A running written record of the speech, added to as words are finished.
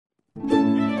You're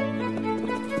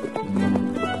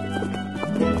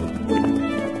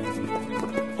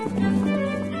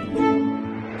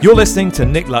listening to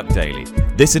Nick Luck Daily.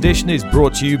 This edition is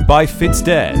brought to you by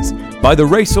FitzDares, by the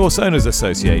Racehorse Owners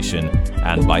Association,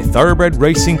 and by Thoroughbred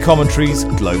Racing Commentary's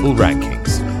Global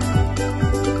Rankings.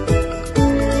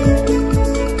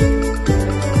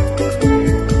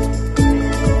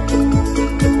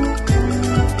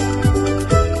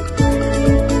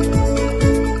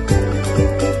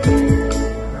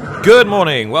 Good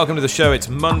morning, welcome to the show. It's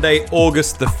Monday,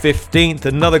 August the 15th,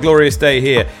 another glorious day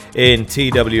here in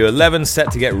TW11,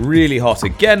 set to get really hot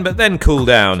again, but then cool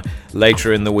down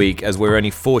later in the week as we're only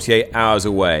 48 hours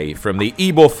away from the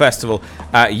Ebor Festival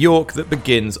at York that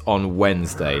begins on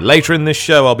Wednesday. Later in this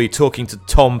show, I'll be talking to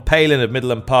Tom Palin of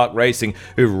Midland Park Racing,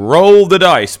 who rolled the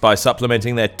dice by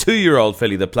supplementing their 2-year-old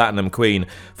filly, the Platinum Queen,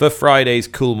 for Friday's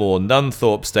Coolmore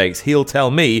Nunthorpe Stakes. He'll tell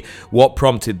me what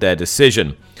prompted their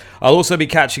decision. I'll also be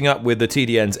catching up with the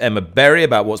TDN's Emma Berry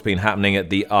about what's been happening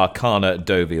at the Arcana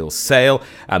Deauville sale,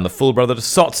 and the full brother to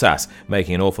Sotsas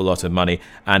making an awful lot of money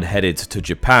and headed to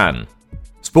Japan.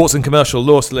 Sports and commercial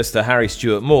law solicitor Harry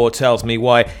Stewart Moore tells me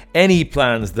why any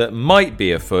plans that might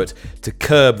be afoot to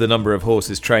curb the number of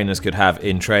horses trainers could have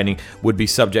in training would be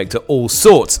subject to all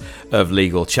sorts of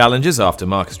legal challenges after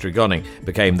Marcus Dragoni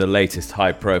became the latest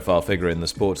high-profile figure in the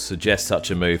sport to suggest such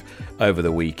a move over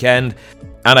the weekend.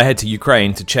 And I head to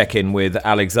Ukraine to check in with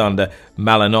Alexander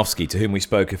Malinovsky, to whom we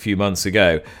spoke a few months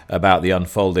ago about the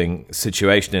unfolding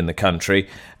situation in the country.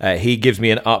 He gives me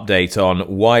an update on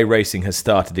why racing has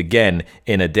started again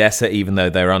in Odessa, even though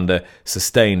they're under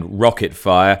sustained rocket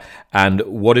fire, and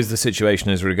what is the situation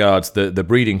as regards the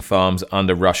breeding farms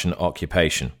under Russian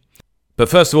occupation. But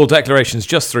first of all, declarations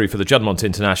just through for the Juddmonte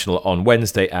International on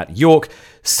Wednesday at York.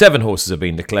 7 horses have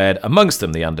been declared, amongst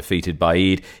them the undefeated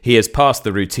Baaeed. He has passed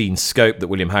the routine scope that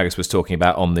William Haggas was talking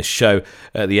about on this show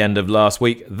at the end of last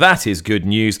week. That is good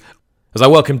news. As I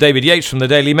welcome David Yates from the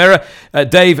Daily Mirror.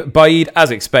 Dave, Baaeed,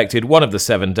 as expected, one of the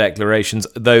 7 declarations,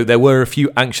 though there were a few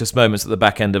anxious moments at the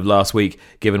back end of last week,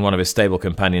 given one of his stable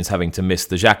companions having to miss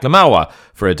the Jacques Le Marois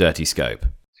for a dirty scope.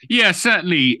 Yeah,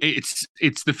 certainly. It's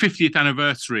the 50th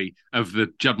anniversary of the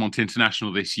Juddmonte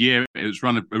International this year. It was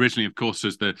run originally, of course,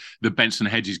 as the Benson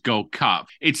Hedges Gold Cup.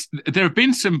 There have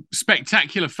been some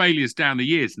spectacular failures down the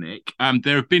years, Nick.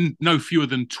 There have been no fewer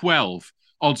than 12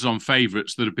 odds-on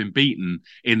favourites that have been beaten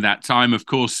in that time. Of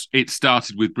course, it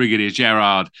started with Brigadier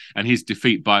Gerard and his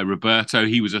defeat by Roberto.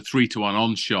 He was a 3-1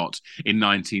 on-shot in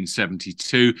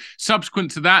 1972. Subsequent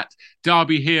to that,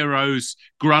 Derby heroes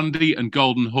Grundy and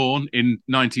Golden Horn in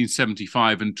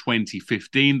 1975 and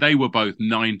 2015. They were both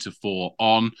 9-4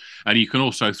 on. And you can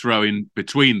also throw in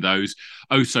between those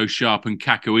Oso Sharp and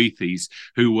Cacoethes,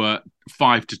 who were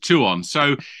 5-2 on.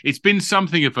 So it's been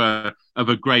something of a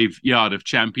graveyard of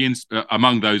champions.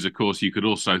 Among those, of course, you could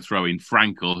also throw in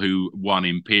Frankel, who won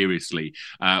imperiously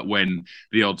when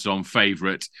the odds-on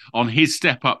favourite on his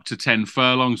step up to 10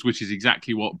 furlongs, which is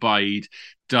exactly what Baaeed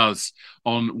does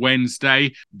on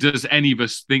Wednesday. Does any of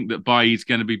us think that Baaeed's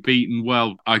going to be beaten?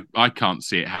 Well, I can't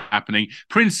see it happening.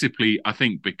 Principally, I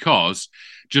think because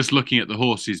just looking at the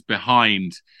horses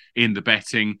behind in the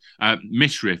betting,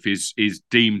 Mishrif is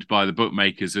deemed by the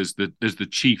bookmakers as the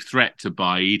chief threat to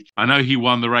Baaeed. I know he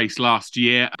won the race last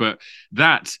year, but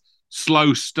that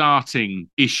slow starting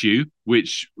issue,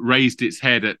 which raised its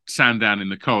head at Sandown in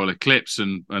the Coral Eclipse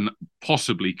and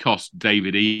possibly cost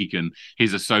David Egan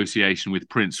his association with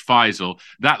Prince Faisal,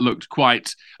 that looked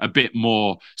quite a bit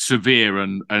more severe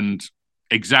and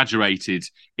exaggerated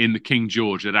in the King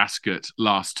George at Ascot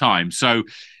last time. So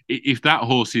if that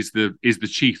horse is the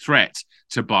chief threat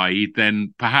to Baaeed,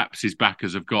 then perhaps his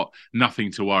backers have got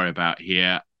nothing to worry about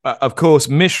here. Of course,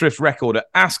 Mishrif's record at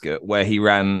Ascot, where he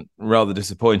ran rather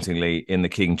disappointingly in the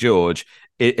King George,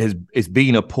 it's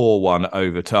been a poor one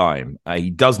over time.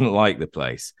 He doesn't like the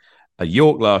place.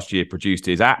 York last year produced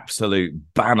his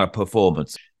absolute banner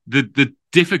performance. The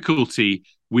difficulty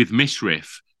with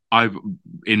Mishrif,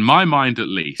 in my mind at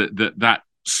least, that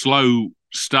slow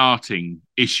starting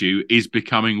issue is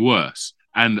becoming worse.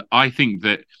 And I think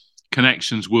that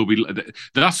connections will be...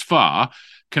 Thus far,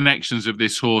 connections of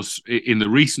this horse in the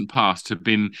recent past have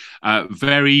been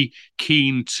very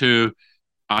keen to,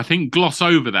 I think, gloss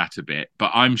over that a bit.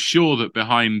 But I'm sure that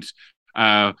behind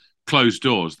closed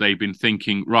doors, they've been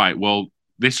thinking, right, well,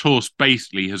 this horse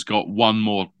basically has got one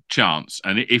more chance.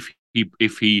 And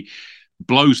if he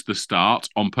blows the start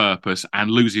on purpose and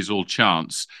loses all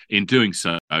chance in doing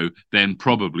so, then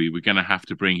probably we're going to have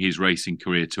to bring his racing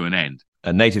career to an end.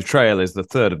 Native Trail is the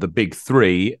third of the big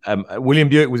 3. William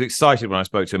Buick was excited when I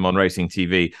spoke to him on Racing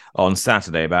TV on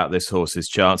Saturday about this horse's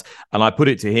chance. And I put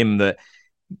it to him that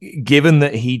given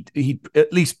that he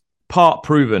at least part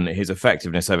proven his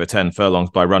effectiveness over 10 furlongs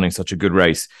by running such a good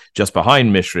race just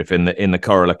behind Mishriff in the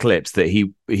Coral Eclipse, that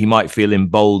he might feel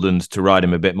emboldened to ride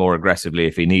him a bit more aggressively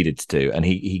if he needed to, and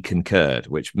he concurred,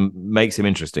 which makes him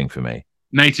interesting for me.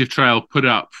 Native Trail put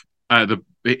up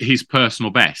his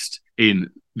personal best in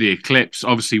the Eclipse.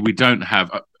 Obviously, we don't have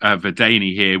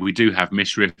Verdani here. We do have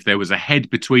Mishriff. There was a head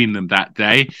between them that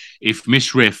day. If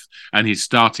Mishriff and his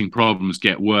starting problems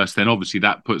get worse, then obviously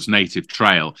that puts Native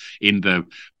Trail in the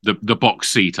box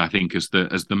seat, I think, as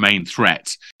the main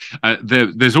threat.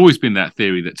 There's always been that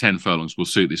theory that 10 furlongs will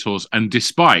suit this horse, and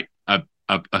despite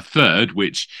a third,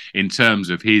 which in terms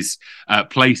of his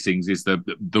placings is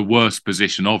the worst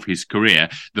position of his career,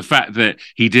 the fact that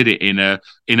he did it in a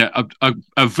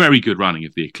very good running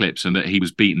of the Eclipse, and that he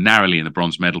was beaten narrowly in the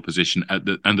bronze medal position, and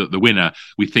that the winner,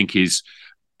 we think, is,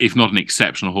 if not an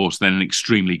exceptional horse, then an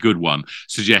extremely good one,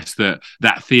 suggests that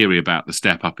theory about the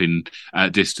step up in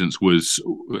distance was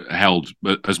held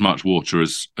as much water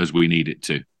as we need it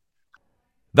to.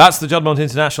 That's the Juddmonte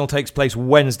International, takes place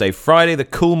Wednesday. Friday, the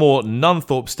Coolmore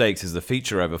Nunthorpe Stakes is the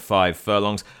feature over 5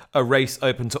 furlongs, a race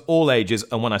open to all ages,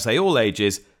 and when I say all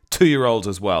ages, 2-year-olds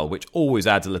as well, which always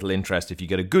adds a little interest if you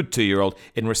get a good 2-year-old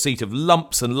in receipt of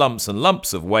lumps and lumps and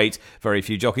lumps of weight. Very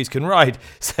few jockeys can ride,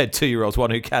 said 2-year-olds.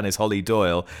 One who can is Holly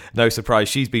Doyle. No surprise,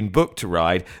 she's been booked to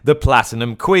ride the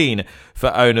Platinum Queen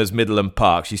for owners Midland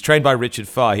Park. She's trained by Richard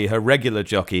Fahey. Her regular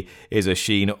jockey is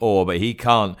Oisin Orr, but he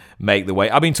can't make the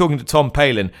weight. I've been talking to Tom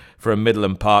Palin from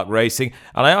Midland Park Racing,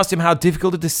 and I asked him how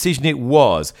difficult a decision it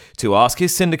was to ask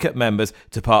his syndicate members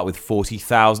to part with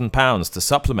 £40,000 to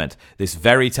supplement this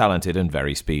very talented and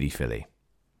very speedy filly.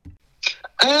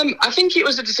 I think it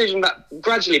was a decision that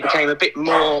gradually became a bit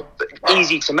more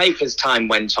easy to make as time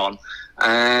went on.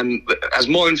 As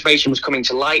more information was coming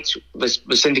to light,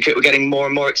 the syndicate were getting more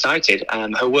and more excited.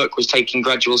 Her work was taking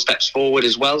gradual steps forward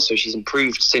as well, so she's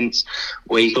improved since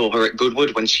we saw her at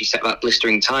Goodwood when she set that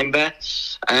blistering time there.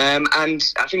 And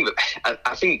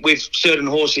I think with certain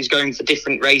horses going for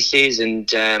different races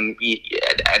and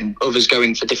others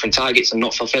going for different targets and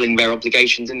not fulfilling their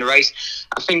obligations in the race,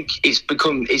 I think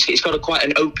it's got quite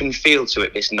an open feel to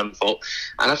it, this Nunthorpe.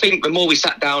 And I think the more we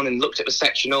sat down and looked at the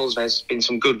sectionals, there's been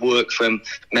some good work from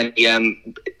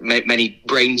many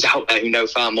brains out there who know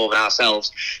far more than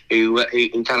ourselves, who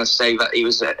kind of say that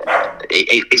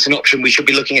it's an option we should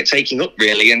be looking at taking up,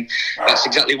 really. And that's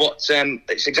exactly what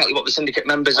the syndicate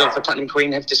members of the Platinum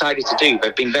Queen have decided to do.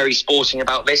 They've been very sporting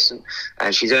about this,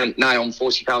 and she's earned nigh on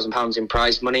 £40,000 in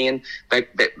prize money, and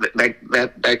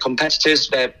they're competitors,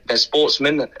 they're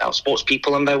sportsmen, sports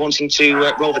people, and they're wanting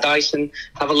to roll the dice and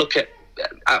have a look at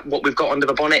what we've got under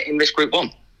the bonnet in this Group 1.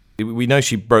 We know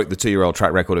she broke the 2-year-old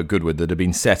track record at Goodwood that had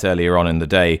been set earlier on in the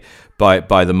day by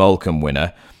the Molecomb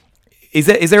winner. Is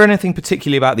there anything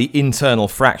particularly about the internal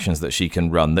fractions that she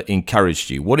can run that encouraged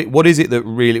you? What is it that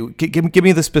really... Give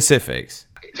me the specifics.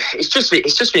 It's just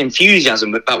the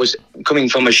enthusiasm that was coming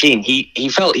from Oisin. He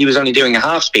felt he was only doing a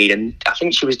half speed, and I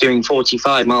think she was doing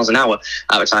 45 miles an hour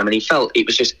at the time, and he felt it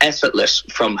was just effortless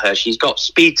from her. She's got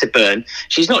speed to burn.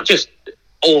 She's not just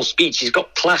all speed, she's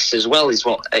got class as well, is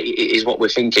what we're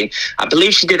thinking. I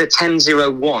believe she did a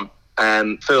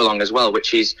 10.01 furlong as well,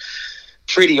 which is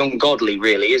pretty ungodly,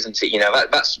 really, isn't it? You know,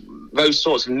 that's those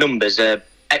sorts of numbers are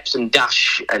Epsom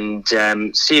Dash and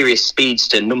serious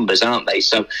speedster numbers, aren't they?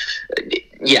 So,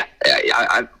 yeah,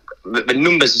 the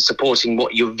numbers are supporting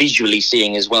what you're visually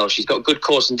seeing as well. She's got good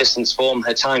course and distance form.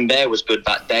 Her time there was good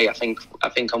that day. I think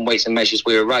on weights and measures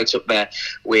we were right up there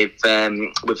with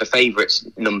the favourites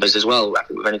numbers as well. I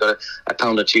think we've only got a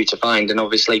pound or two to find, and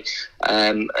obviously,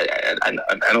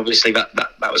 obviously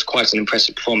that was quite an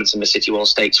impressive performance in the City Wall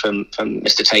Stakes from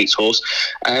Mr. Tate's horse.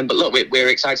 But look, we're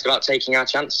excited about taking our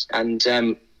chance and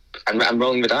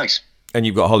rolling the dice. And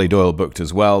you've got Holly Doyle booked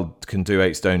as well. Can do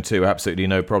 8 stone 2, absolutely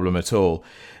no problem at all.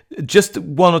 Just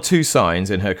one or two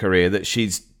signs in her career that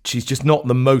she's just not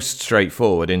the most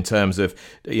straightforward in terms of,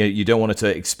 you don't want her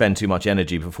to expend too much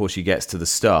energy before she gets to the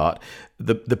start.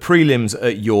 The prelims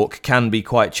at York can be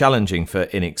quite challenging for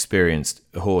inexperienced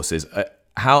horses.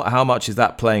 How much is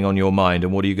that playing on your mind,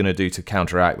 and what are you going to do to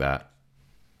counteract that?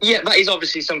 Yeah, that is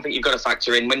obviously something you've got to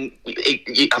factor in. I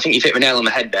think you hit the nail on the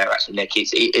head there, actually, Nick.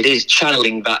 It is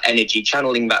channeling that energy,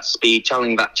 channeling that speed,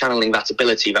 channeling that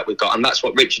ability that we've got, and that's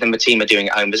what Richard and the team are doing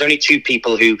at home. There's only 2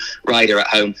 people who ride her at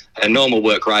home: a normal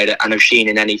work rider and Oisin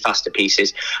in any faster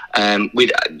pieces.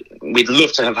 We'd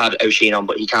love to have had Oisin on,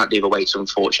 but he can't do the weight,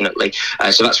 unfortunately.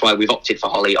 So that's why we've opted for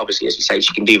Holly. Obviously, as you say,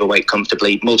 she can do the weight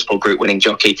comfortably. Multiple group winning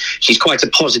jockey. She's quite a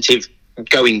positive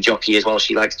going jockey as well.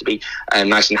 She likes to be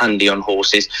nice and handy on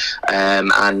horses,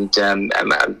 and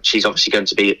she's obviously going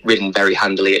to be ridden very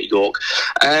handily at York.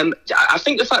 I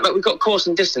think the fact that we've got course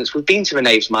and distance, we've been to the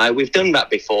Knaves Mire, we've done that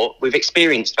before, we've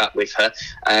experienced that with her.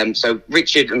 So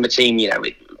Richard and the team,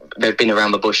 they've been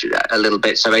around the bush a little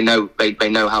bit, so they know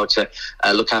how to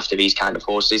look after these kind of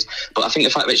horses. But I think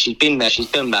the fact that she's been there,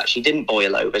 she's done that. She didn't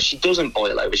boil over. She doesn't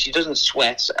boil over. She doesn't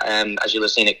sweat, as you'll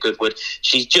have seen at Goodwood.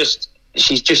 She's just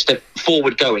a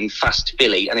forward-going, fast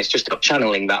filly, and it's just about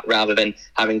channeling that rather than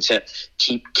having to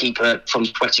keep her from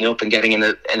sweating up and getting in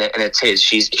a tiz.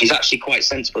 She's actually quite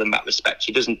sensible in that respect.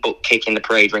 She doesn't butt kick in the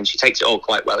parade ring. She takes it all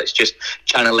quite well. It's just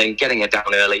channeling, getting her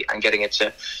down early, and getting her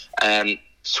to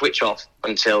switch off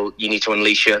until you need to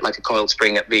unleash her like a coiled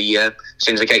spring as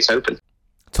soon as the gates open.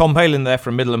 Tom Palin there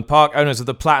from Midland Park, owners of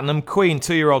the Platinum Queen,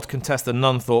 2-year-old contestant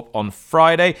Nunthorpe on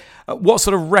Friday. What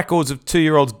sort of records have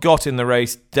 2-year-olds got in the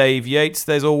race, Dave Yates?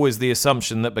 There's always the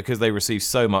assumption that because they receive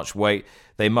so much weight,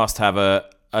 they must have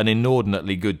an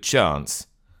inordinately good chance.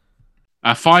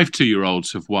 5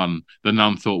 2-year-olds have won the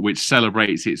Nunthorpe, which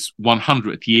celebrates its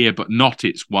 100th year, but not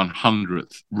its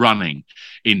 100th running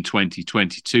in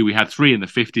 2022. We had 3 in the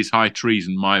 50s, High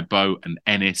Treason, My Bow and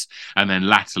Ennis, and then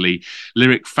latterly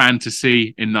Lyric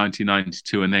Fantasy in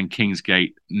 1992, and then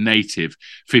Kingsgate Native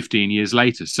 15 years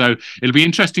later. So it'll be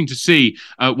interesting to see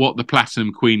what the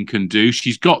Platinum Queen can do.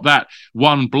 She's got that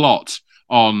one blot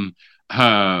on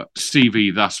her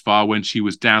CV thus far when she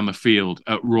was down the field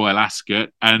at Royal Ascot,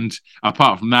 and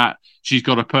apart from that, she's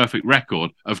got a perfect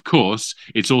record. Of course,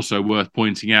 it's also worth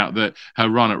pointing out that her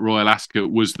run at Royal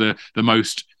Ascot was the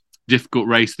most difficult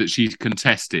race that she's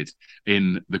contested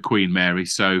in the Queen Mary,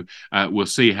 so we'll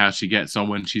see how she gets on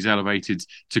when she's elevated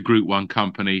to Group 1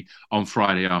 company on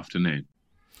Friday afternoon.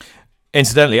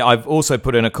 Incidentally, I've also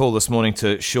put in a call this morning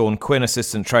to Sean Quinn,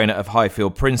 assistant trainer of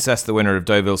Highfield Princess, the winner of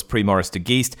Deauville's Prix Maurice de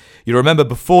Geest. You remember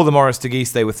before the Maurice de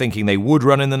Geest, they were thinking they would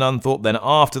run in the Nunthorpe. Then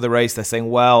after the race, they're saying,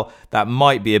 well, that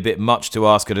might be a bit much to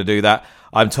ask her to do that.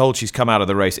 I'm told she's come out of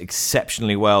the race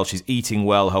exceptionally well. She's eating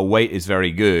well. Her weight is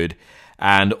very good.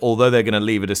 And although they're going to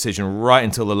leave a decision right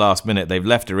until the last minute, they've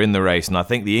left her in the race. And I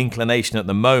think the inclination at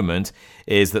the moment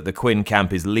is that the Quinn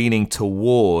camp is leaning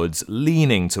towards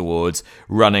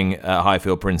running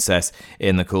Highfield Princess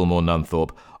in the Coolmore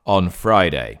Nunthorpe on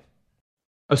Friday.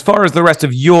 As far as the rest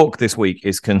of York this week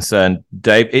is concerned,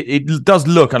 Dave, it does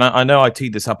look, and I know I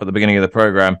teed this up at the beginning of the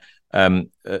programme,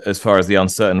 as far as the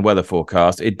uncertain weather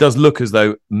forecast, it does look as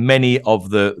though many of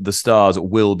the stars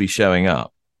will be showing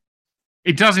up.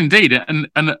 It does indeed.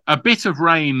 And a bit of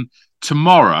rain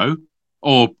tomorrow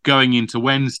or going into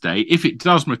Wednesday, if it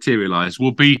does materialise,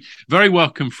 will be very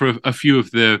welcome for a few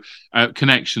of the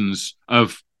connections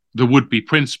of the would-be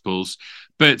principals.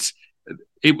 But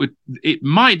it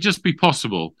might just be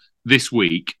possible this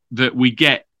week that we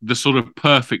get the sort of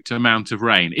perfect amount of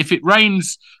rain. If it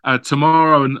rains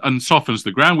tomorrow and softens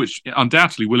the ground, which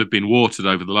undoubtedly will have been watered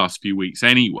over the last few weeks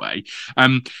anyway,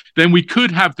 then we could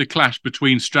have the clash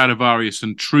between Stradivarius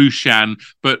and Trushan,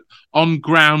 but on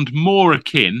ground more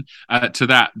akin to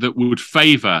that would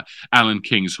favour Alan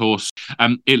King's horse.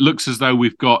 It looks as though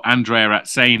we've got Andrea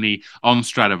Atzeni on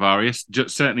Stradivarius.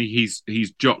 Certainly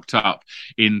he's jocked up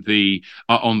in the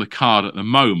on the card at the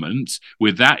moment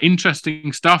with that.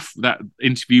 Interesting stuff, that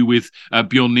interview with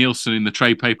Bjorn Nielsen in the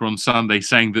trade paper on Sunday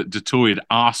saying that Du Toit had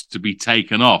asked to be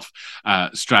taken off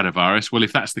Stradivarius. Well,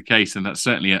 if that's the case, then that's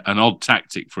certainly an odd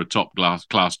tactic for a top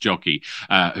class jockey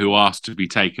who asked to be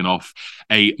taken off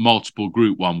a multiple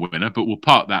Group 1 winner, but we'll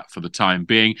park that for the time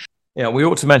being. Yeah, we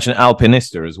ought to mention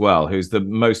Alpinista as well, who's the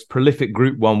most prolific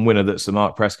Group 1 winner that Sir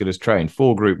Mark Prescott has trained,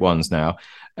 4 Group 1s now.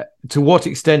 To what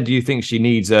extent do you think she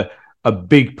needs a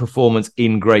big performance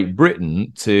in Great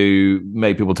Britain to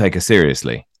make people take her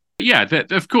seriously? Yeah,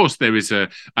 of course there is a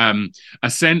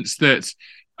sense that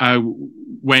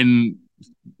when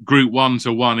Group 1s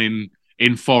are won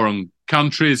in foreign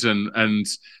countries and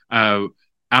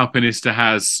Alpinista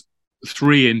has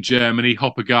 3 in Germany,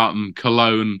 Hoppegarten,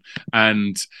 Cologne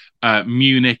and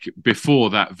Munich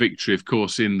before that victory, of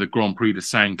course, in the Grand Prix de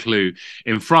Saint-Cloud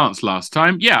in France last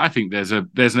time. Yeah, I think there's an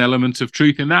element of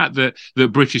truth in that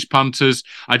British punters,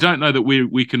 I don't know that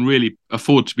we can really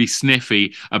afford to be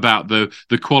sniffy about the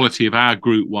quality of our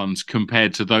Group 1s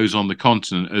compared to those on the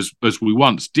continent as we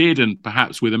once did, and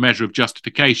perhaps with a measure of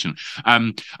justification.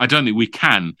 I don't think we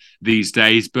can these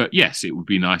days, but yes, it would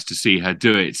be nice to see her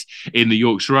do it in the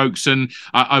Yorkshire Oaks. And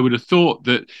I would have thought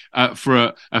that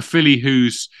for a filly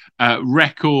whose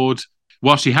record,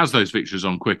 while she has those victories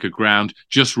on quicker ground,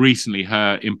 just recently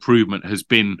her improvement has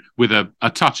been with a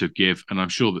touch of give, and I'm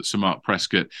sure that Sir Mark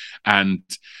Prescott and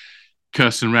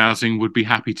Kirsten Rousing would be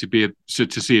happy to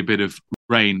see a bit of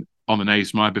rain on the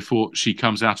Knavesmire before she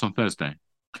comes out on Thursday.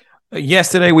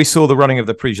 Yesterday, we saw the running of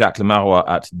the Prix Jacques Le Marois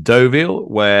at Deauville,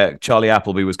 where Charlie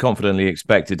Appleby was confidently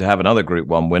expected to have another Group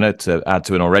 1 winner to add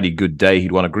to an already good day.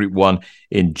 He'd won a Group 1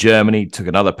 in Germany, took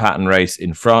another pattern race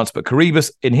in France, but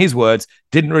Caribus, in his words,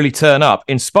 didn't really turn up.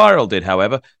 Inspiral did,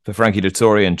 however, for Frankie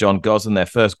Dettori and John Gosden, their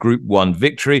first Group 1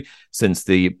 victory since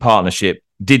the partnership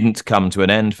didn't come to an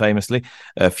end, famously,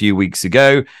 a few weeks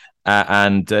ago.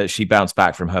 And she bounced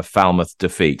back from her Falmouth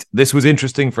defeat. This was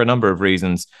interesting for a number of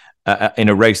reasons. In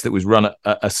a race that was run at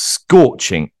a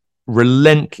scorching,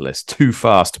 relentless, too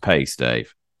fast pace,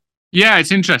 Dave. Yeah,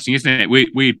 it's interesting, isn't it?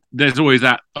 We there's always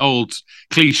that old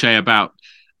cliche about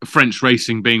French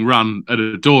racing being run at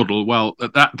a dawdle. Well,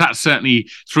 that certainly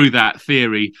threw that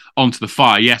theory onto the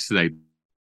fire yesterday,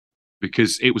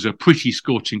 because it was a pretty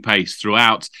scorching pace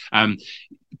throughout.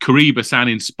 Caribus and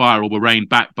Inspiral were reined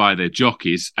back by their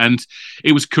jockeys, and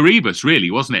it was Caribus,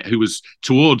 really, wasn't it, who was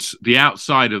towards the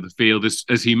outside of the field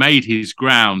as he made his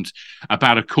ground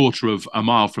about a quarter of a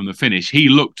mile from the finish. He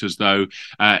looked as though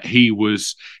he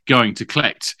was going to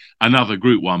collect another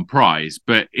Group 1 prize,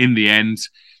 but in the end,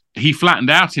 he flattened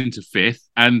out into fifth,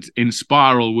 and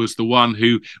Inspiral was the one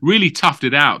who really toughed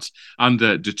it out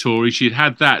under Dettori. She'd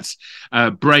had that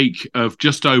break of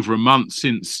just over a month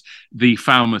since the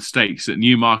Falmouth Stakes at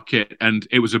Newmarket, and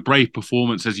it was a brave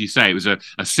performance, as you say. It was a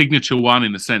signature one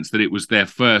in the sense that it was their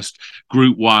first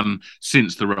Group 1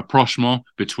 since the rapprochement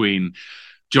between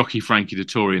jockey Frankie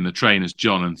Dettori and the trainers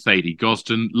John and Thady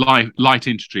Gosden. Light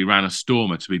Infantry ran a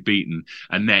stormer to be beaten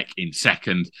a neck in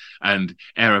second, and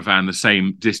Erevan the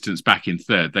same distance back in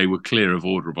third. They were clear of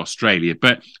Order of Australia.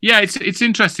 But yeah, it's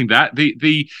interesting that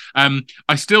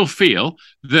I still feel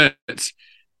that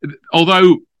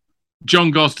although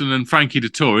John Gosden and Frankie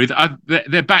Dettori,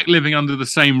 they're back living under the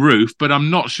same roof, but I'm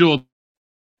not sure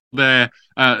they're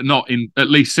not in at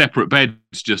least separate beds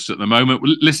just at the moment.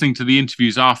 Listening to the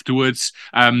interviews afterwards,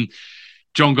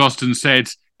 John Gosden said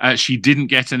she didn't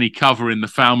get any cover in the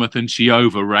Falmouth and she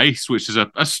over-raced, which is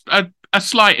a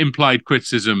slight implied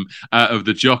criticism of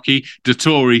the jockey.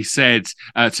 Dettori said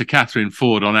to Catherine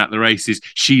Ford on At the Races,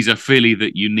 she's a filly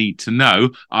that you need to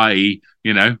know, i.e.,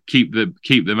 keep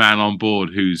the man on board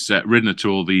who's ridden her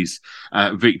to all these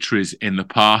victories in the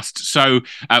past. So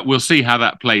we'll see how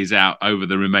that plays out over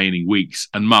the remaining weeks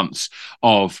and months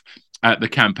of the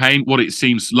campaign. What it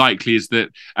seems likely is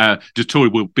that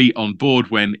Dettori will be on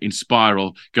board when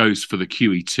Inspiral goes for the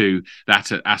QE2,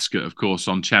 that at Ascot, of course,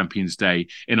 on Champions Day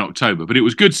in October. But it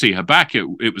was good to see her back.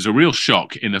 It was a real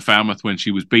shock in the Falmouth when she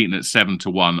was beaten at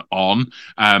 7-1 on.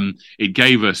 It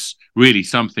gave us really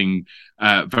something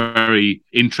very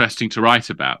interesting to write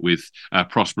about, with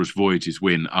Prosperous Voyages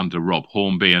win under Rob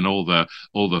Hornby and all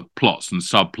the plots and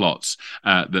subplots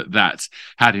that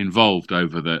had involved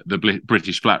over the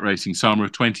British flat racing summer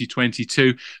of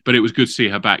 2022. But it was good to see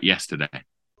her back yesterday.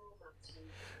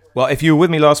 Well, if you were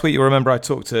with me last week, you'll remember I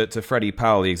talked to Freddie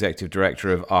Powell, the executive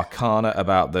director of Arcana,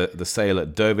 about the sale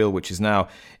at Deauville, which is now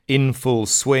in full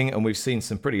swing, and we've seen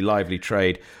some pretty lively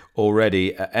trade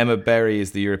already. Emma Berry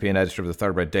is the European editor of the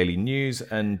Thoroughbred Daily News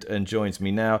and joins me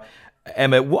now.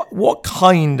 Emma, what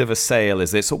kind of a sale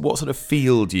is this? What sort of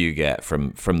feel do you get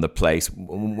from the place,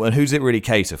 and who's it really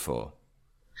cater for?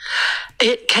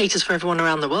 It caters for everyone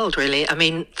around the world, really. I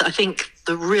mean, I think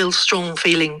the real strong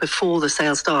feeling before the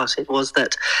sale started was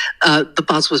that the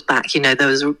buzz was back. There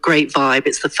was a great vibe.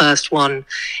 It's the first one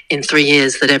in 3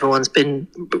 years that everyone's been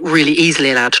really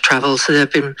easily allowed to travel. So there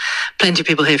have been plenty of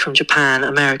people here from Japan,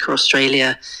 America,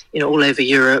 Australia, all over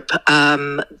Europe.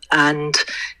 And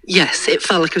yes, it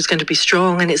felt like it was going to be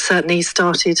strong, and it certainly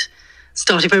started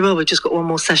very well. We've just got one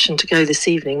more session to go this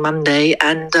evening, Monday,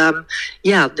 and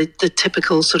the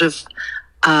typical sort of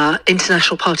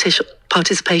international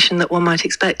participation that one might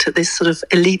expect at this sort of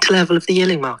elite level of the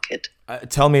yearling market.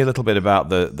 Tell me a little bit about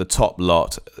the top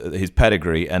lot, his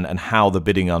pedigree, and how the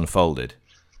bidding unfolded.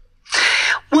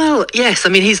 Well, yes. I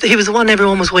mean, he was the one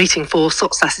everyone was waiting for,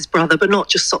 Sotsas's brother, but not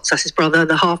just Sotsas's brother,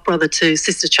 the half-brother to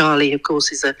Sister Charlie, of course,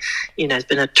 has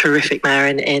been a terrific mare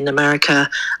in America,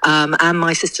 and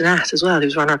My Sister Nat as well, who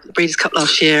was runner-up at the Breeders' Cup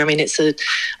last year. I mean, it's a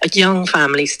young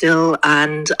family still,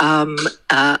 and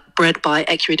bred by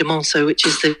Écurie de Monceau, which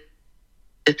is the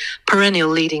perennial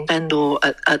leading vendor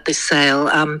at this sale.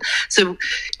 So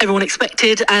everyone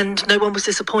expected, and no one was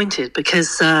disappointed,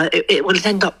 because it will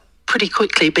end up pretty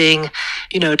quickly being,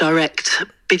 a direct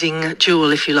bidding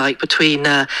duel, if you like, between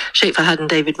Sheikh Fahad and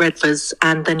David Redvers,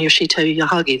 and then Yoshito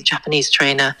Yahagi, the Japanese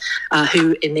trainer,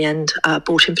 who in the end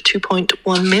bought him for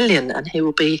 2.1 million, and he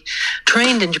will be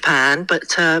trained in Japan. But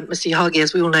Mr. Yahagi,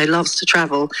 as we all know, loves to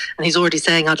travel, and he's already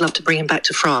saying, I'd love to bring him back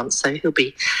to France. So he'll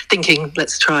be thinking,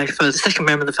 let's try for the second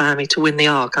member of the family to win the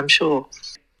Arc, I'm sure.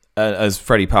 As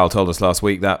Freddie Powell told us last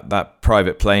week, that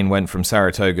private plane went from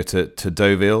Saratoga to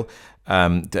Deauville,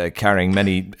 carrying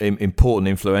many important,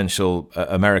 influential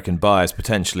American buyers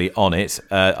potentially on it.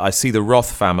 I see the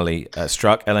Roth family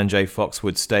struck, L&J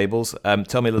Foxwood Stables.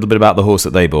 Tell me a little bit about the horse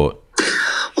that they bought.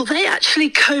 Well, they actually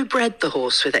co-bred the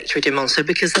horse with Ectory du Monceau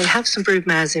because they have some brood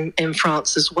mares in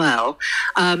France as well.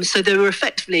 So they were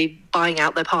effectively buying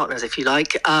out their partners, if you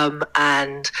like.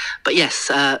 But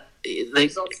yes, they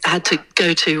had to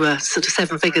go to sort of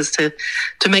seven figures to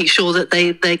make sure that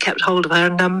they kept hold of her,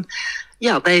 and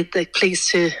they're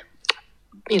pleased to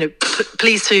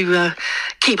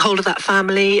keep hold of that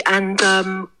family, and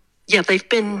they've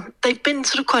been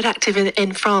sort of quite active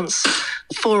in France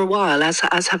for a while,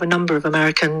 as have a number of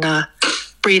American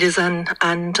breeders and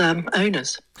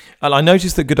owners. And I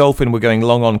noticed that Godolphin were going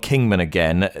long on Kingman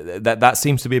again. That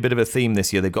seems to be a bit of a theme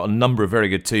this year. They've got a number of very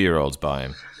good 2-year-olds by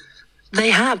him. They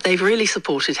have. They've really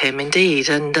supported him indeed,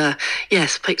 and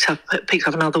picked up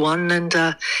another one. And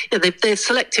they're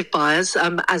selective buyers.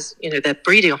 As you know, their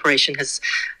breeding operation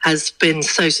has been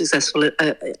so successful in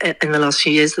the last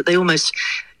few years that they almost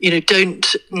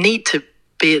don't need to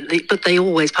be, but they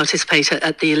always participate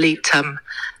at the elite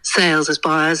sales as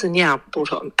buyers. And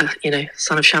bought up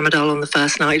Son of Shamadal on the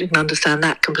first night. You can understand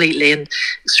that completely, and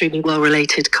extremely well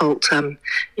related colt,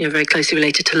 very closely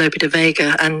related to Lope de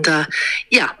Vega, and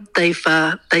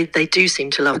they do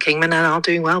seem to love Kingman and are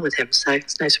doing well with him, so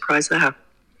it's no surprise there.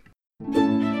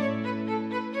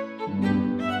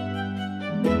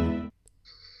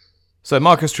 So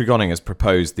Marcus Tregoning has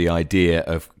proposed the idea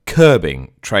of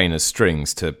curbing trainers'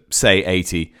 strings to, say,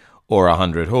 80 or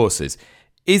 100 horses.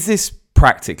 Is this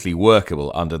practically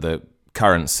workable under the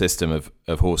current system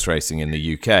of horse racing in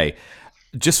the UK?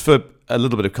 Just for a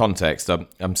little bit of context,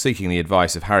 I'm seeking the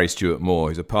advice of Harry Stewart Moore,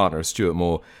 who's a partner of Stewart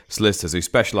Moore Solicitors, who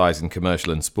specialise in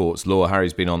commercial and sports law.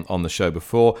 Harry's been on the show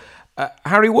before.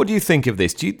 Harry, what do you think of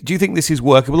this? Do you think this is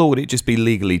workable, or would it just be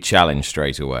legally challenged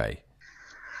straight away?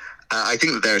 I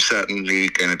think that there are certainly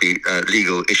going to be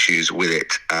legal issues with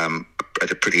it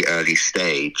at a pretty early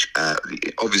stage.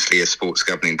 Obviously, a sports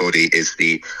governing body is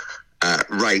the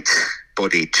right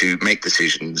body to make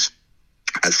decisions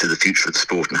as to the future of the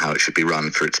sport and how it should be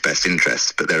run for its best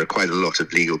interests. But there are quite a lot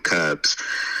of legal curbs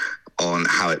on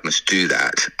how it must do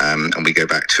that. And we go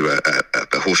back to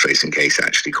a horse racing case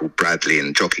actually called Bradley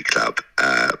and Jockey Club,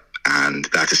 and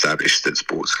that established that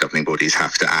sports governing bodies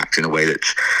have to act in a way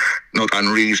that's not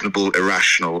unreasonable,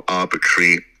 irrational,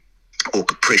 arbitrary, or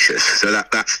capricious. So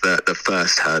that's the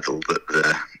first hurdle that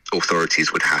the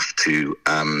authorities would have to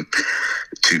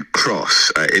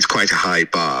cross. It's quite a high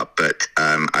bar, but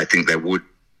I think there would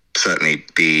certainly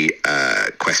be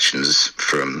questions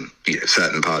from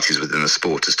certain parties within the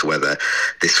sport as to whether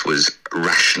this was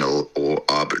rational or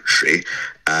arbitrary.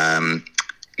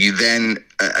 You then,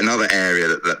 another area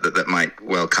that might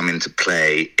well come into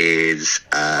play is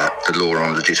the law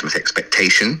on legitimate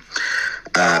expectation,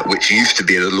 which used to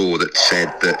be the law that said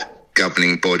that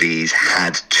governing bodies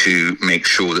had to make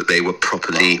sure that they were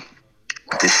properly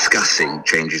discussing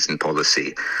changes in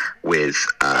policy with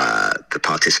the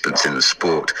participants in the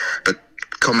sport. But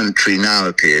commentary now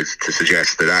appears to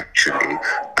suggest that actually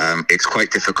it's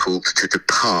quite difficult to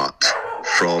depart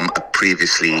from a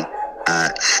previously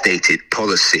stated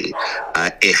policy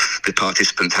if the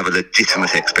participants have a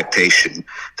legitimate expectation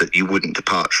that you wouldn't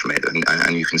depart from it,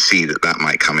 and you can see that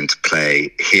might come into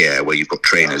play here, where you've got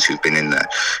trainers who've been in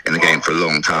the game for a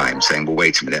long time saying, well,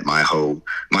 wait a minute, my whole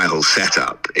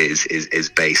setup is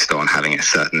based on having a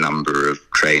certain number of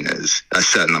trainers, a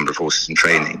certain number of horses in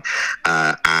training,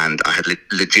 and I had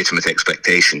legitimate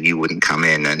expectation you wouldn't come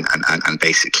in and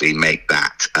basically make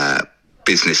that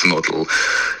business model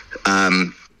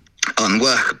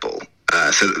unworkable.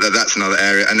 So that's another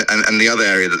area, and the other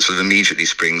area that sort of immediately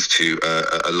springs to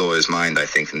a lawyer's mind, I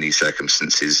think, in these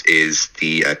circumstances is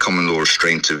the common law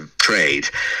restraint of trade,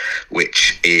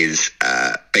 which is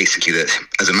basically that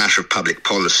as a matter of public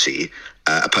policy,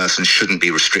 a person shouldn't be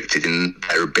restricted in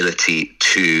their ability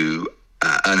to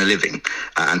earn a living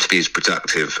and to be as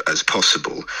productive as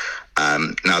possible.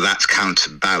 Now that's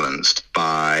counterbalanced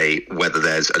by whether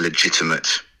there's a legitimate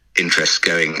interest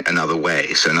going another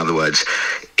way. So in other words,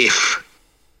 if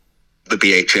the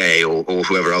BHA or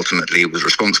whoever ultimately was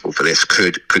responsible for this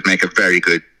could make a very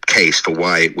good case for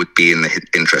why it would be in the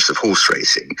interest of horse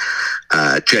racing,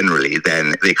 generally,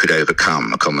 then they could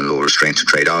overcome a common law restraint of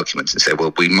trade argument and say,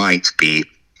 well, we might be,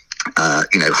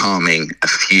 harming a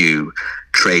few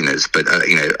trainers, but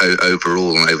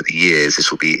overall and over the years,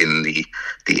 this will be in the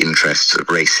interests of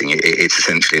racing. It's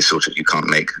essentially a sort of you can't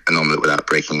make an omelette without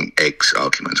breaking eggs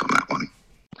argument on that one.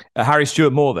 Harry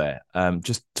Stewart-Moore there,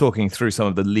 just talking through some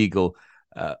of the legal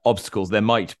obstacles there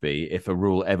might be if a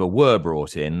rule ever were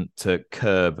brought in to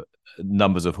curb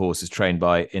numbers of horses trained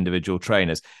by individual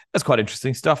trainers. That's quite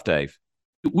interesting stuff, Dave.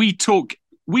 We talk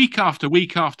week after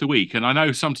week after week, and I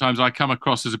know sometimes I come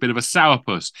across as a bit of a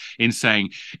sourpuss in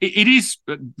saying it is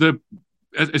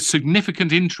a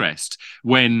significant interest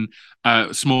when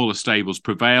smaller stables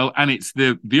prevail, and it's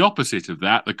the opposite of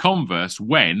that, the converse,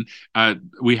 when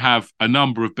we have a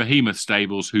number of behemoth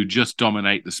stables who just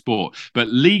dominate the sport. But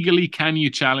legally, can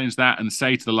you challenge that and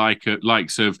say to the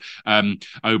likes of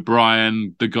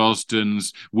O'Brien, the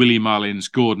Gosdens, Willie Mullins,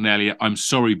 Gordon Elliott, I'm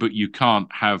sorry, but you can't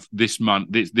have this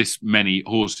many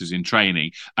horses in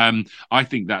training? I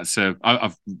think that's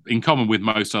I've, in common with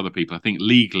most other people, I think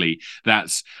legally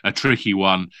that's a tricky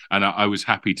one, and I was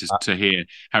happy to hear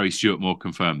Harry Stewart-Moore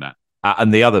confirm that.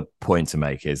 And the other point to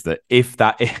make is that if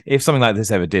something like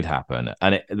this ever did happen,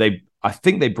 and I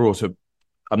think they brought up,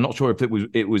 I'm not sure if it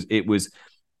was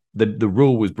the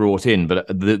rule was brought in, but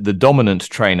the dominant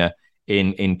trainer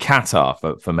in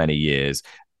Qatar for many years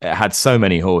had so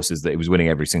many horses that it was winning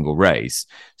every single race.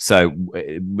 So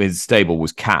his stable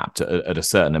was capped at a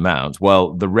certain amount.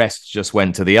 Well, the rest just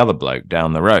went to the other bloke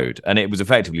down the road, and it was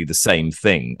effectively the same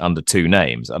thing under two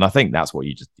names. And I think that's what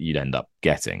you'd end up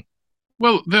getting.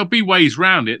 Well, there'll be ways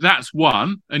round it. That's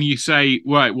one. And you say,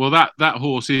 right, well, that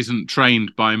horse isn't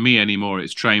trained by me anymore.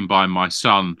 It's trained by my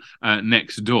son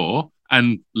next door.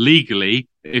 And legally,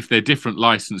 if they're different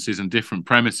licenses and different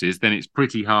premises, then it's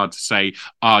pretty hard to say,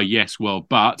 yes, well,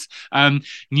 but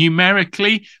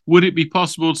numerically, would it be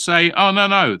possible to say, oh,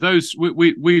 no, those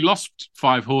we lost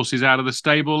 5 horses out of the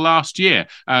stable last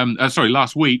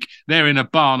week. They're in a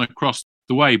barn across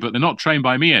the way, but they're not trained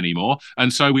by me anymore,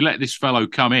 and so we let this fellow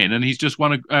come in and he's just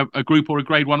won a group or a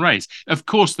grade 1 race. Of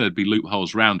course there'd be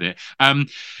loopholes around it.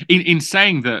 In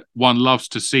saying that one loves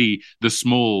to see the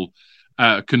small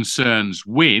concerns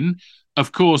win,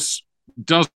 of course,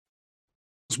 does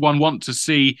one want to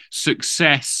see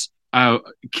success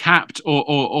capped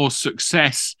or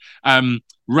success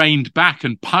reined back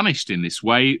and punished in this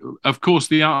way? Of course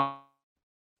the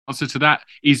answer to that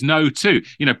is no too.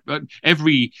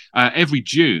 Every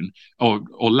June or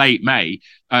late May,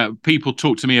 people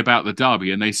talk to me about the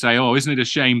Derby and they say, oh, isn't it a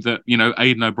shame that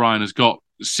Aidan O'Brien has got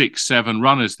 6-7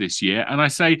 runners this year? And I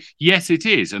say, yes, it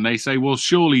is. And they say, well,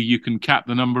 surely you can cap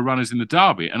the number of runners in the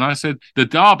Derby. And I said, the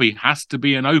Derby has to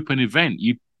be an open event.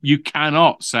 You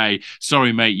cannot say,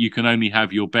 sorry, mate, you can only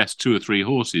have your best 2 or 3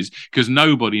 horses, because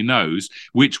nobody knows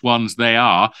which ones they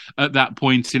are at that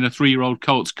point in a 3-year-old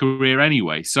colt's career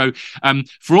anyway. So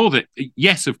for all that,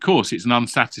 yes, of course, it's an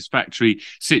unsatisfactory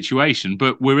situation,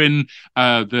 but we're in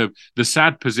the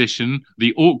sad position,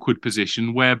 the awkward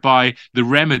position, whereby the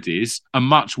remedies are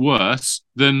much worse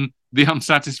than the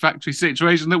unsatisfactory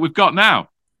situation that we've got now.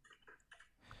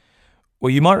 Well,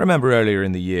 you might remember earlier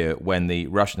in the year when the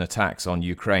Russian attacks on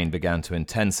Ukraine began to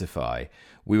intensify,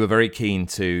 we were very keen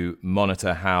to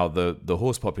monitor how the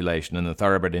horse population and the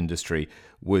thoroughbred industry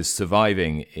was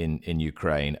surviving in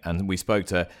Ukraine. And we spoke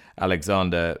to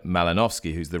Alexander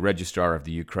Malinovsky, who's the registrar of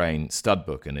the Ukraine stud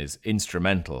book and is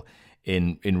instrumental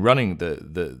in running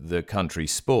the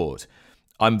country's sport.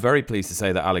 I'm very pleased to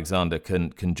say that Alexander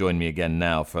can join me again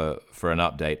now for an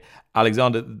update.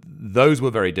 Alexander, those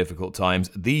were very difficult times.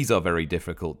 These are very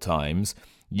difficult times.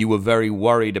 You were very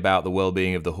worried about the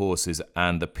well-being of the horses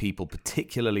and the people,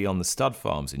 particularly on the stud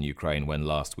farms in Ukraine when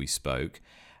last we spoke.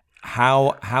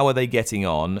 How are they getting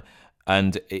on,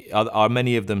 and are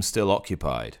many of them still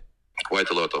occupied? Quite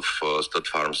a lot of stud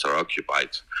farms are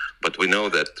occupied, but we know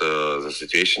that the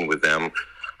situation with them,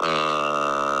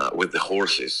 with the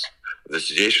horses, the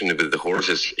situation with the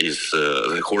horses is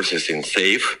the horses in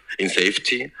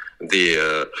safety. They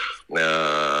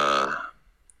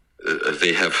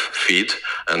have feed,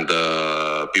 and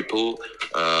people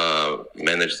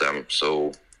manage them.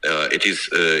 So it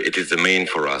is the main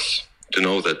for us to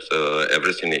know that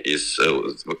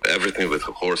everything with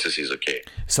horses is okay.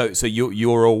 So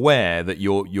you're aware that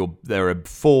there are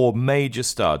 4 major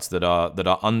studs that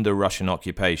are under Russian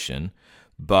occupation.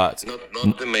 But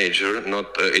not the major,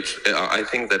 it's. I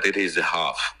think that it is a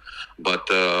half, but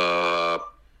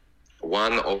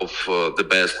one of the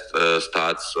best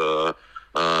studs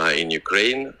in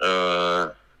Ukraine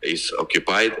is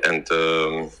occupied, and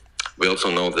we also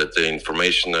know that the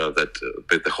information that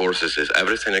with the horses is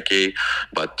everything okay,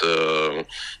 but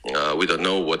we don't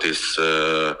know what is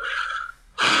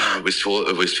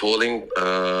with falling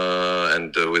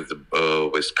and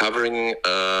with covering,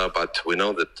 but we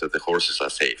know that the horses are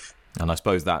safe. And I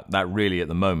suppose that really at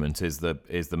the moment is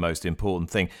the most important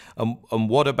thing. And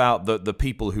what about the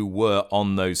people who were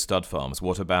on those stud farms?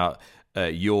 What about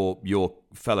your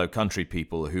fellow country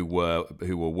people who were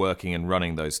working and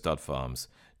running those stud farms?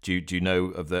 Do you know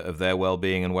of their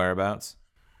well-being and whereabouts?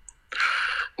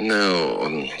 No,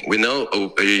 we know.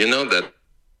 You know that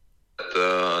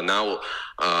now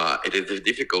it is a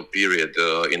difficult period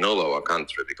in all our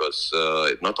country, because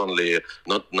not only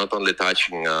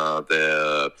touching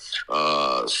the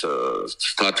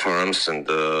stud farms, and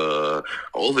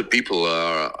all the people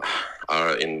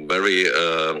are in very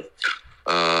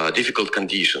difficult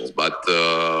conditions, but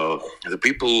the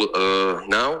people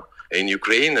now in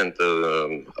Ukraine and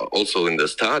also in the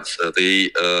studs, they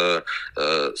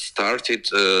started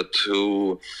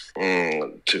to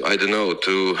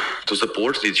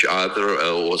support each other,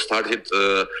 or started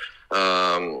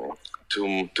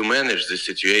to manage the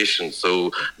situation. So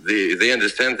they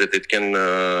understand that it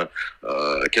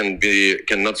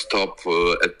cannot stop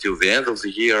until the end of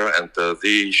the year, and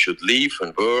they should leave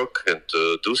and work and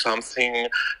do something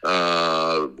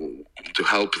to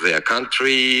help their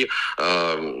country,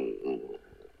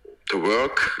 to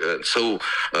work. So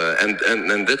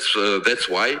and that's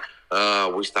why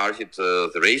we started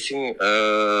the racing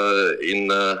in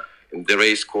the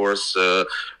race course.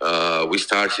 We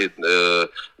started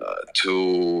to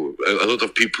a lot of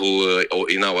people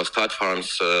in our stud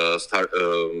farms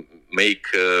make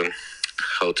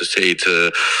how to say it.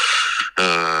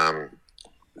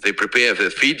 They prepare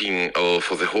the feeding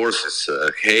for the horses,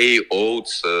 hay,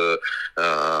 oats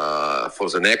for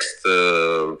the next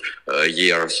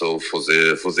year. So for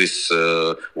this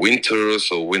winter,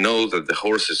 so we know that the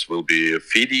horses will be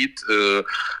fed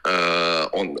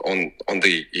on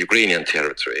the Ukrainian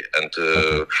territory. And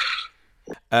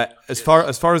as far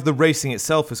as the racing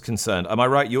itself is concerned, am I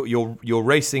right? You're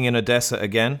racing in Odessa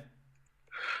again?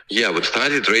 Yeah, we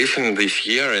started racing this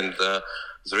year, and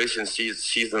the racing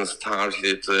season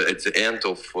started at the end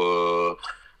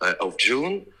of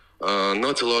June.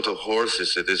 Not a lot of horses.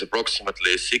 It is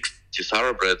approximately 60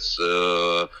 thoroughbreds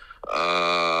are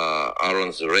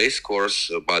on the race course,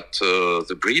 but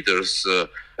the breeders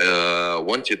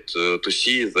wanted to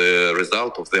see the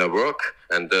result of their work,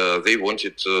 and they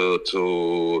wanted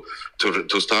to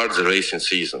start the racing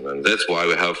season, and that's why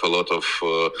we have a lot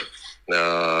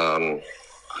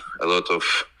of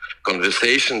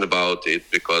conversation about it,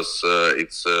 because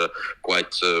it's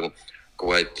quite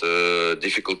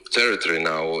difficult territory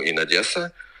now in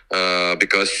Odessa,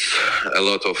 because a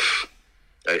lot of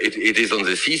it is on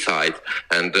the seaside,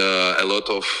 and a lot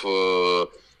of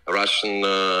Russian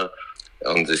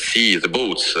on the sea, the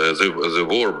boats, the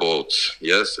war boats.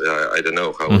 Yes, I don't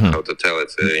know how to tell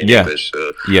it in English.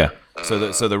 So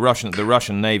the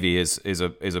Russian Navy is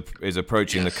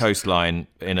approaching the coastline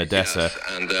in Odessa. Yes,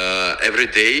 and every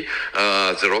day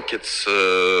the rockets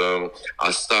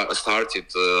are started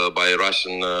by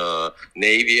Russian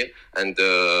Navy, and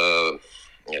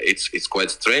it's quite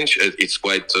strange. It's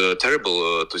quite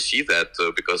terrible to see that,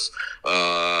 because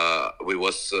we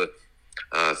was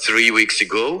 3 weeks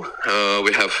ago.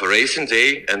 We have a racing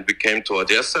day, and we came to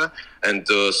Odessa, and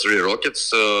 3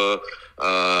 rockets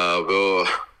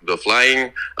were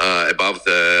flying above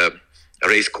the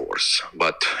race course,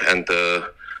 and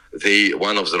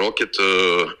one of the rocket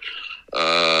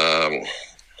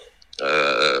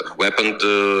weaponed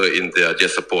in the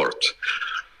Odessa port.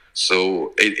 So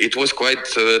it was quite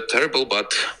terrible, but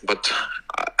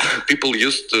people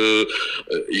used to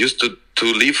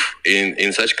live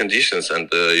in such conditions, and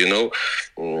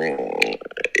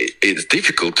it's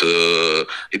difficult.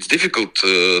 It's difficult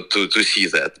to see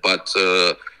that, but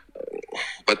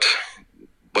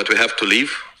we have to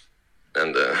live,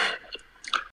 and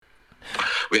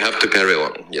we have to carry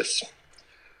on. Yes.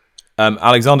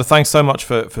 Alexander, thanks so much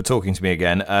for talking to me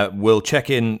again. We'll check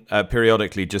in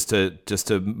periodically just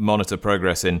to monitor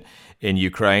progress in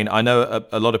Ukraine. I know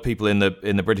a lot of people in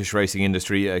the British racing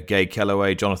industry, Gay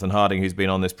Kellaway, Jonathan Harding, who's been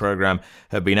on this program,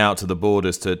 have been out to the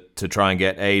borders to try and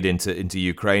get aid into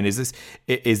Ukraine.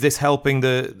 Is this helping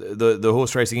the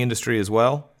horse racing industry as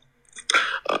well?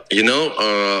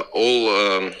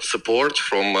 All support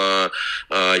from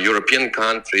European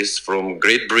countries, from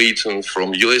Great Britain,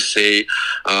 from USA,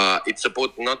 it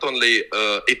support not only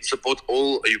it support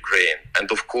all Ukraine, and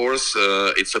of course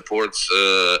it supports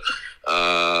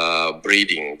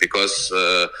breeding, because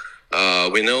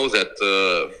we know that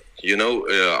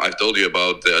I've told you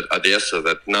about Odessa,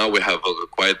 that now we have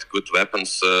quite good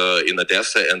weapons in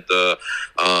Odessa, and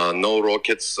no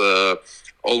rockets,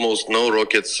 almost no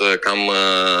rockets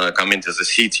come into the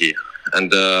city.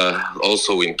 And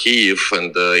also in Kyiv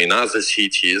and in other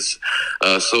cities.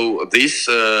 So this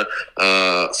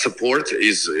support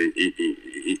is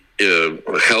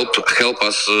help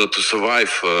us to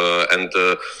survive. And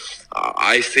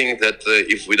I think that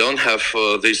if we don't have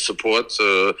this support,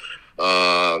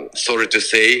 sorry to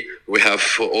say, we have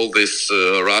all these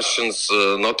Russians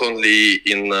not only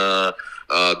in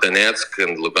Donetsk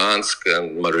and Lugansk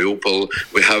and Mariupol.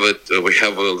 We have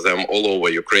them all over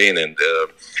Ukraine, and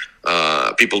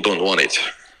people don't want it.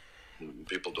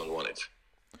 People don't want it.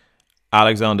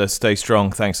 Alexander, stay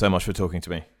strong. Thanks so much for talking to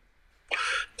me.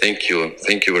 Thank you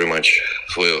very much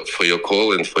for your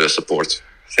call and for your support.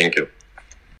 Thank you.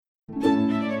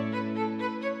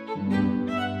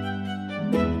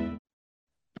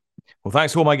 Well,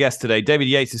 thanks to all my guests today. David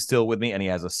Yates is still with me, and he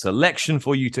has a selection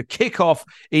for you to kick off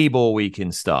Ebor Week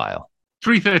in style.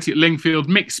 3:30 at Lingfield,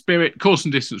 mixed spirit, course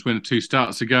and distance winner 2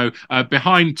 starts ago.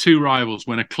 Behind 2 rivals,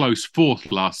 when a close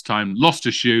 4th last time, lost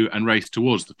a shoe and raced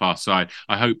towards the far side.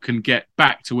 I hope can get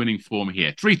back to winning form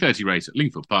here. 3:30 race at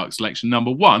Lingfield Park, selection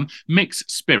number 1, mixed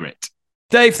spirit.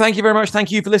 Dave, thank you very much. Thank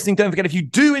you for listening. Don't forget, if you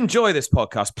do enjoy this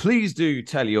podcast, please do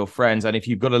tell your friends. And if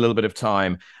you've got a little bit of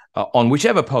time on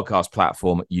whichever podcast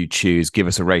platform you choose, give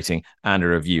us a rating and a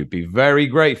review. Be very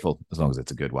grateful, as long as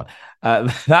it's a good one.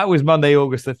 That was Monday,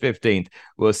 August the 15th.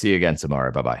 We'll see you again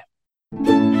tomorrow. Bye-bye.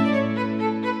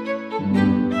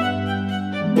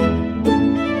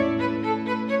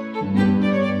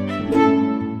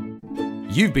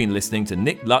 You've been listening to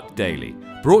Nick Luck Daily,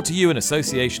 brought to you in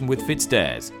association with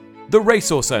FitzDares, the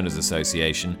Racehorse Owners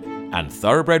Association, and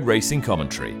Thoroughbred Racing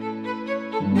Commentary.